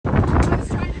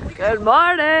Good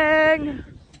morning.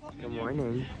 Good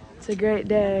morning. It's a great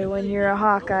day when you're a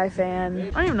Hawkeye fan.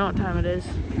 I don't even know what time it is.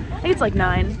 I think it's like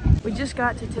 9. We just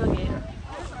got to tailgate.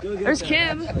 There's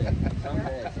Kim.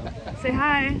 Say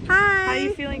hi. Hi. How are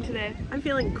you feeling today? I'm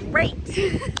feeling great.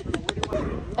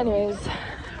 Anyways,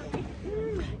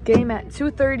 game at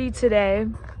 2:30 today.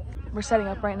 We're setting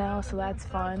up right now, so that's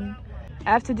fun.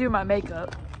 I have to do my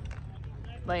makeup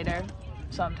later,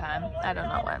 sometime. I don't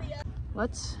know when.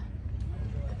 Let's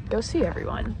go see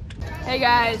everyone. Hey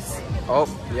guys. Oh,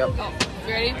 yep. Oh,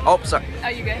 you ready? Oh, sorry. Oh,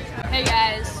 you good? Hey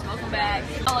guys, welcome back.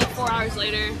 Like 4 hours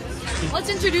later. Let's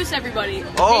introduce everybody.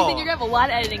 Oh. Nathan, you're gonna have a lot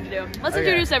of editing to do. Let's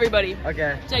introduce everybody.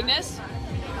 Okay. Cygnus.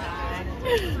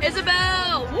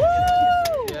 Isabel. Woo!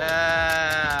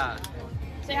 Yeah.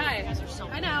 Say hi.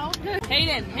 I know.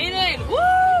 Hayden. Hayden.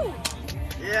 Woo!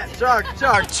 Yeah. Charge.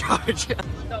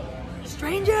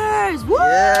 Strangers. Woo!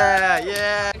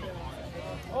 Yeah.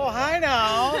 Oh, hi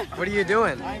now. What are you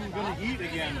doing? I'm gonna eat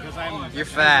again because You're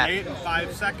fat. 8 in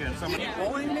 5 seconds. Somebody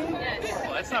bullying me?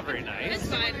 Oh, that's not very nice. It's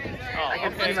fine. Oh, I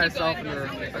can see myself in the room.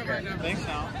 Okay. Thanks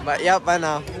now. But yep, I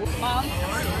know. Mom. Say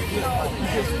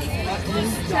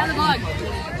hi to the vlog.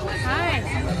 Hi.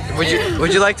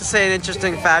 Would you like to say an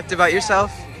interesting fact about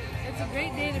yourself? It's a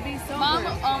great day to be sober.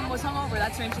 Mom was hungover.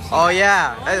 That's her interesting. Oh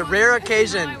yeah, a rare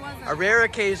occasion. A rare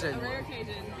occasion. Rare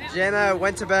occasion. Jana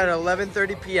went to bed at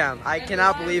 11:30 p.m. I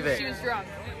cannot believe She it. was drunk.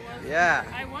 Yeah.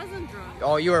 I wasn't drunk.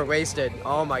 Oh, you were wasted.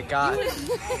 Oh my god.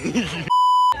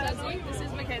 Leslie, this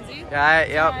is Mackenzie. Yeah,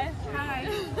 yep. Hi.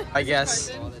 I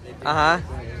guess. Carson. Uh-huh.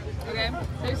 Okay.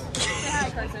 Say hi,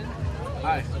 Carson.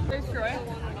 Hi. There's Troy.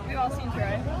 We've all seen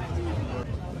Troy.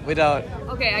 We don't.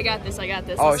 Okay, I got this. Oh,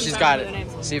 Listen, she's so I got don't know it.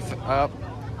 the names. See if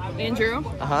Andrew.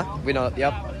 uh-huh. We know.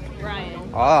 Yep. Ryan.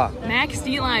 Oh. Max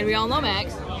D-Line. We all know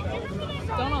Max.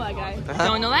 Don't know that guy.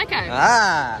 Don't know that guy.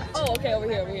 Ah. Oh, okay, over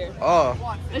here. Oh.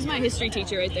 There's my history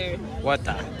teacher right there. What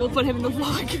the? We'll put him in the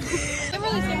vlog.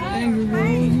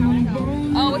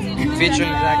 Oh, what's he doing?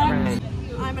 Featuring Zach Brown.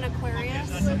 I'm an Aquarius.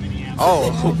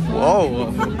 Oh.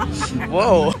 Whoa.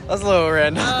 Whoa. That's a little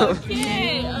random.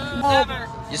 Okay.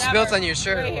 You spilled on your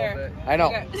shirt Right a little here. bit. I know.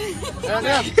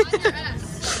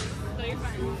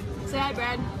 Say hi,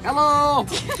 Brad. Hello.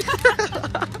 Say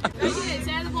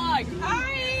hi to the vlog. Hi.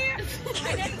 I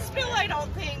didn't spill, I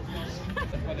don't think.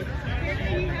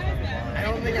 I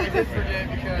don't think I did forget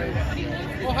because.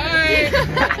 Oh, hi.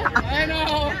 I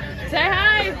know. Say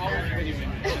hi.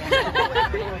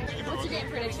 What's your game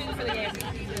prediction for the game?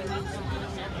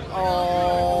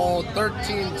 Oh,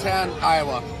 13-10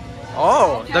 Iowa.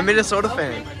 Oh, the Minnesota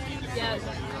fan. Yeah.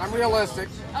 I'm realistic.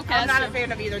 Okay. I'm not a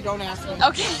fan of either, don't ask me.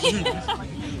 Okay.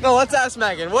 No, let's ask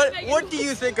Megan. What do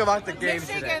you think about the game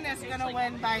Michigan today? is gonna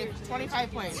win by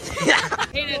 25 points.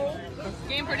 Hayden,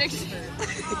 game prediction.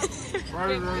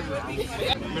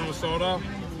 Minnesota,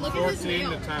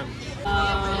 14-10.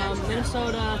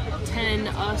 Minnesota 10,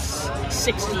 us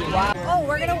 16. Oh,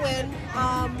 we're gonna win.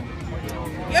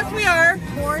 Yes, we are.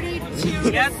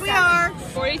 42. Yes, we are.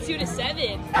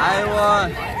 42-7. Iowa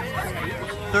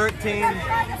 13,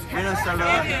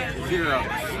 Minnesota 0.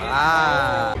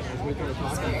 Ah.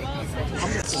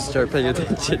 Start paying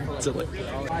attention to like.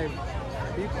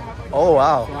 Oh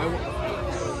wow.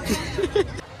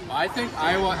 I think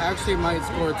Iowa actually might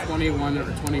score 21 or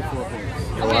 24 points.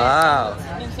 Wow.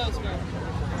 Minnesota score.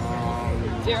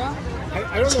 0? I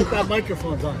don't know if that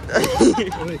microphone's on.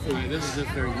 This is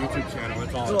just their YouTube channel.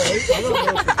 That's all.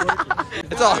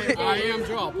 It's all. I am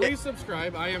Joel. Please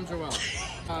subscribe. I am Joel.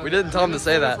 We didn't tell him to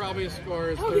say that. Probably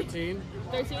scores 13,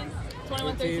 13?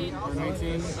 21-13? or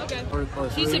 19. Okay. Or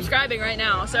She's 3. subscribing right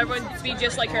now, so everyone be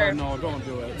just like her. Oh, no, don't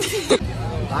do it.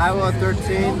 Iowa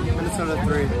 13, Minnesota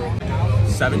 3.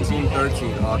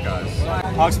 17-13 Hawkeyes.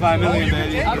 Hawks by a million,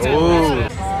 baby. Ooh.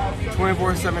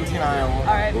 24-17 Iowa.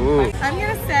 Alright. Ooh. I'm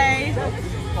gonna say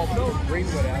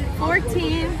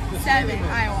 14-7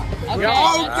 Iowa.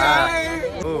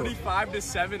 Okay. Ooh.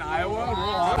 45-7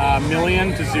 Iowa.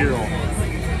 Million to 0.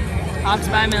 Hawks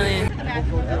by a million.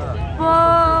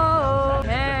 Whoa.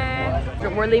 Hey.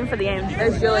 We're leaving for the game.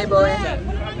 There's Julie Bully.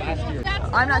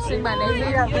 I'm not sitting by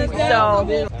Nathan,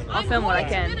 so I'll film what I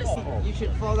can. You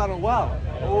should fall down a well.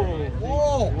 Oh.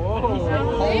 Whoa.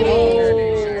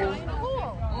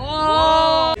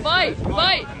 Oh! Fight!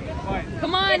 Fight!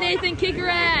 Come on, Nathan, kick her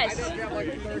ass!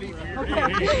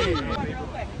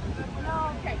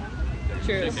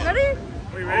 Cheers. Ready?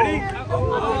 We ready?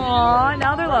 Aww,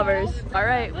 now they're lovers.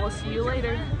 Alright, we'll see you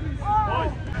later.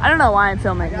 I don't know why I'm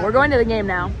filming. We're going to the game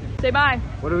now. Say bye.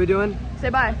 What are we doing? Say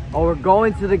bye. Oh, we're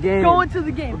going to the game. Going to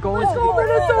the game. We're going Let's to go, the game.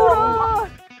 Minnesota!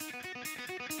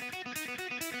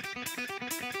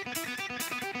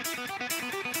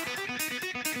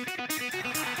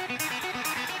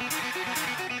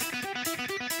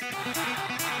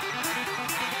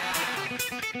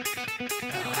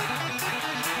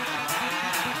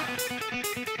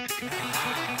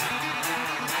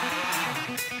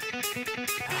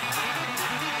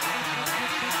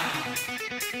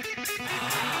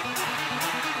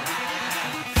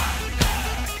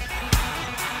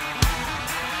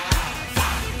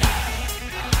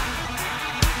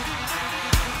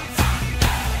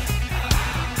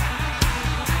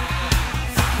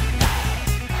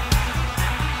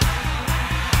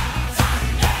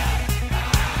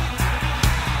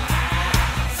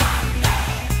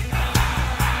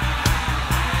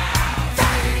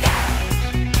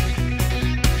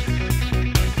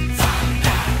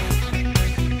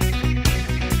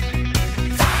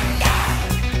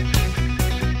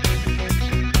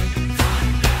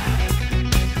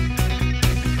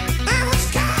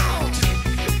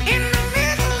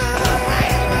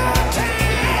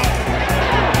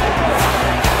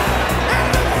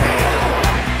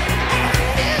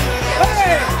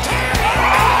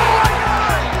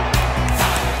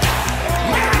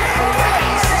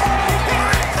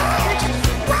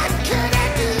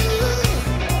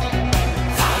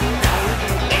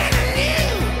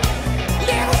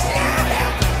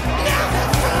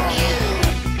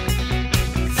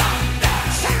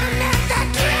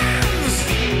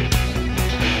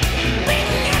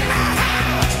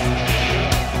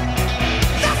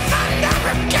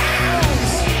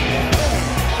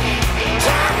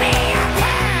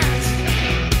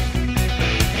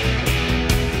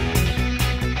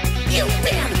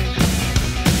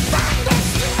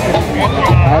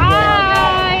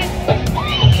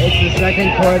 It's the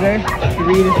second quarter,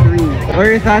 3-3. What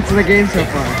are your thoughts on the game so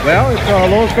far? Well, it's a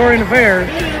low-scoring affair.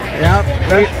 Yep.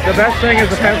 The best thing is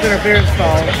the pass interference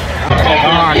call.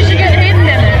 You should get Hayden in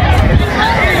it.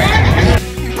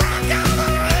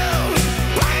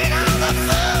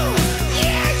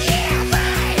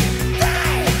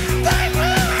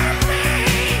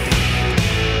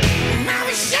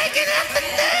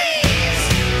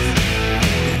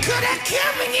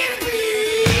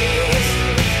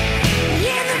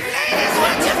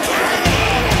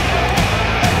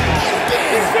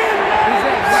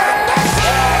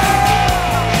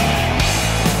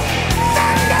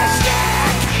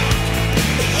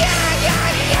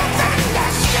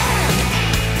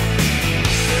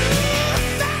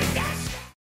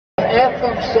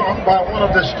 Anthem sung by one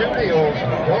of the studios.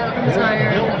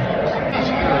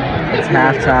 It's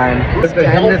halftime. It's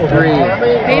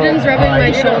 10-3. Hayden's rubbing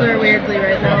my shoulder weirdly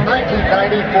right now.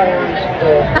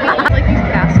 1994's Like he's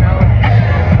passed out.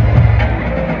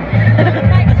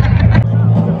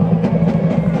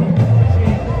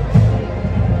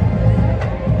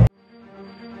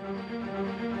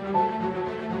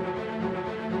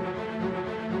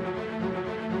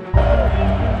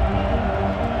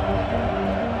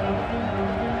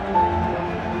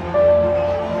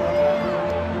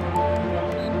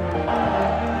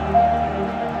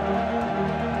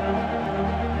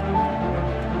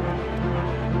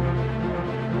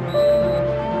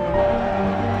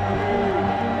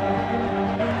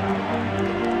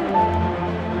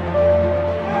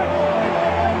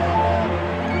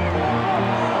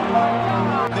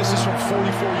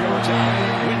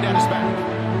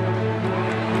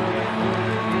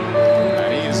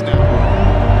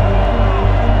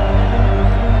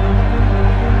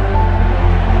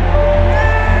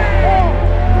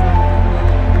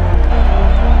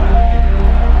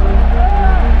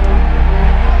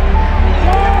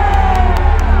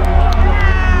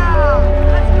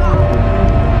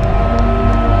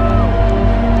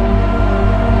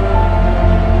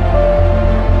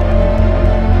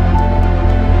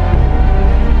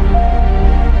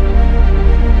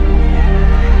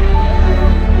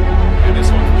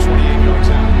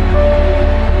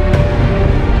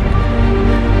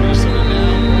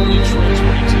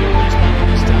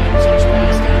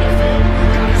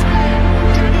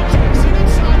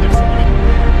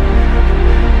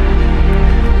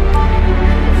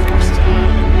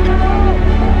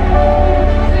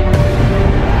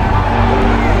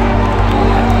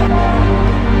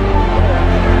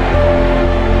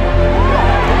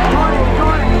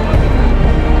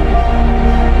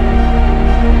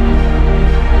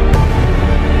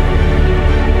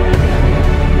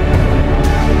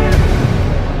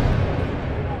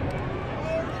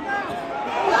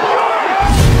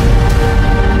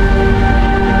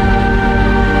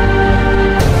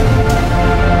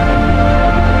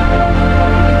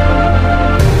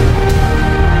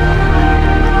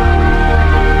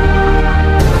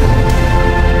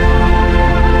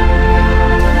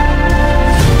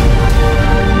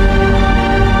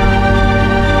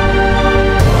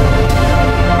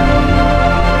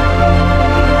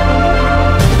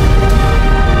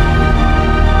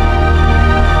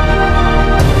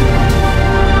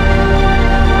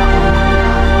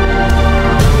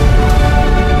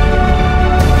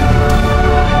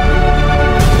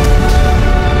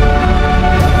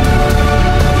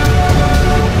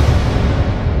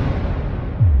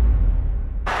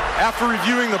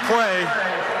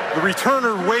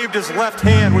 his left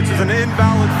hand, which is an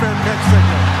invalid fair catch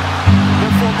signal.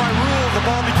 Therefore, by rule, the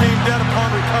ball became dead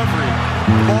upon recovery.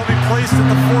 The ball be placed at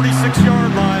the 46-yard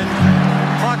line.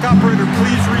 Clock operator,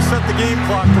 please reset the game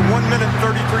clock to 1 minute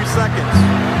 33 seconds.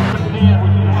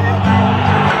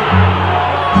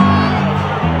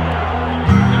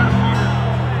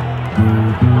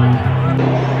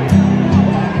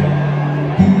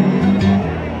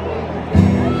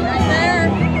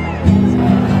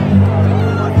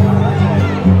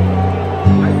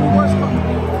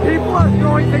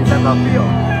 Things at left field.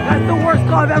 That's the worst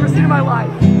call I've ever seen in my life.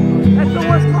 That's the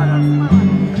worst call I've ever seen in my life.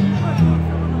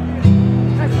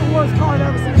 That's the worst call I've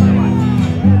ever seen in my life.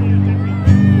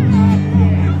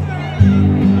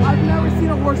 I've never seen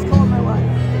a worse call in my life.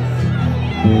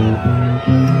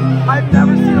 I've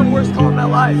never seen a worse call in my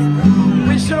life.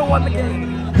 We should have won the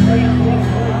game.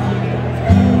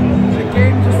 The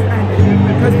game just ended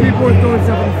because people were throwing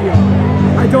stuff on the field.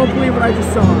 I don't believe what I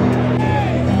just saw.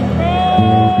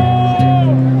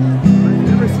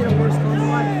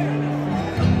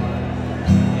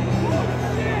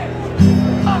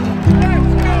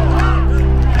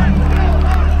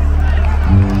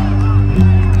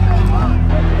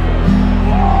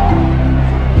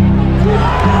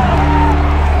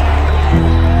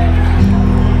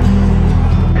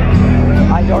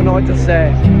 I don't know what to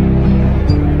say.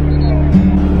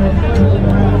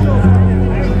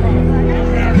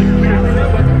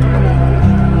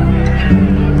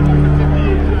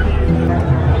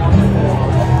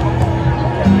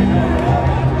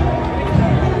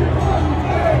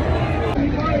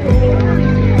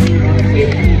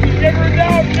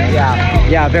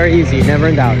 Yeah, very easy. Never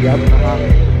in doubt. Yep.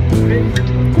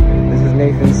 This is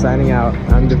Nathan signing out.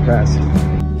 I'm depressed.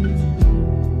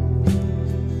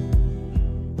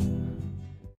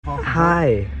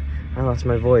 Hi. I lost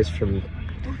my voice from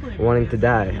wanting to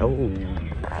die. Oh.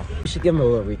 We should give him a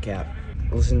little recap.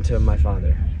 Listen to my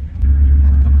father.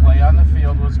 The play on the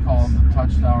field was called the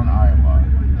touchdown Iowa.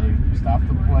 They stopped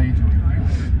the play to review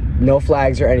it. No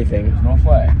flags or anything. There's no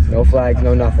flags. No flags,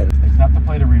 no nothing. They stopped the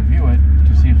play to review it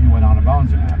to see if he went out of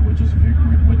bounds or not, which is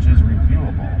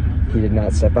reviewable. He did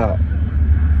not step out.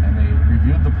 And they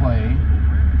reviewed the play,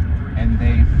 and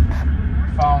they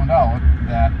found out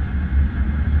that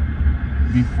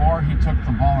before he took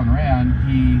the ball and ran,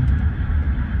 he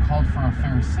called for a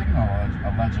fair signal,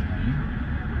 allegedly,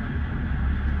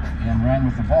 and ran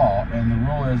with the ball. And the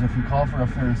rule is if you call for a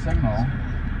fair signal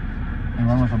and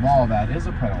run with the ball, that is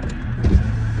a penalty.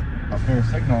 A fair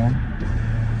signal,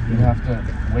 you have to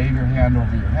wave your hand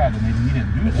over your head, and he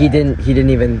didn't do that. He didn't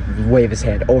even wave his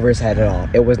hand over his head at all.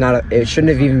 It was not it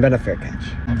shouldn't have even been a fair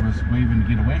catch. He was waving to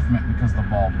get away from it because the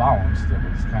ball bounced. It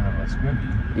was kind of a squibby.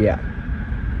 Yeah.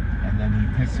 And then he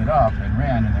picked it up and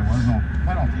ran, and there was no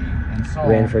penalty. And so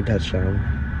Ran for a touchdown.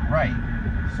 Right.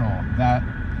 So that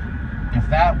if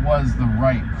that was the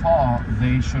right call,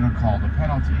 they should have called a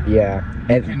penalty. Yeah.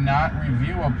 You cannot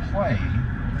review a play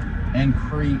and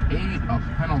create a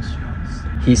penalty.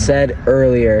 He said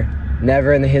earlier,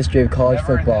 never in the history of college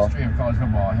football. Never in the history of college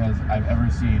football has I've ever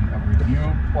seen a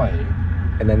review play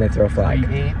and then they throw a flag.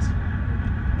 Create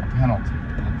a penalty.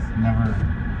 It's never.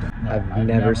 No, I've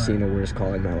never seen a worse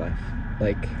call in my life.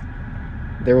 Like,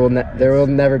 there will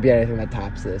never be anything that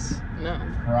tops this. No.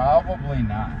 Probably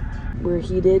not. We're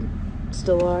heated.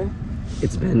 Still are.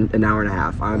 It's been an hour and a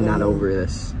half. I'm not over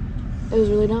this. It was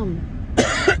really dumb.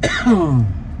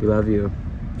 We love you.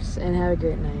 And have a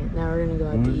great night. Now we're gonna go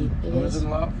out to eat, I guess. Who's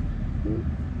in love?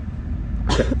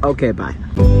 Okay, bye.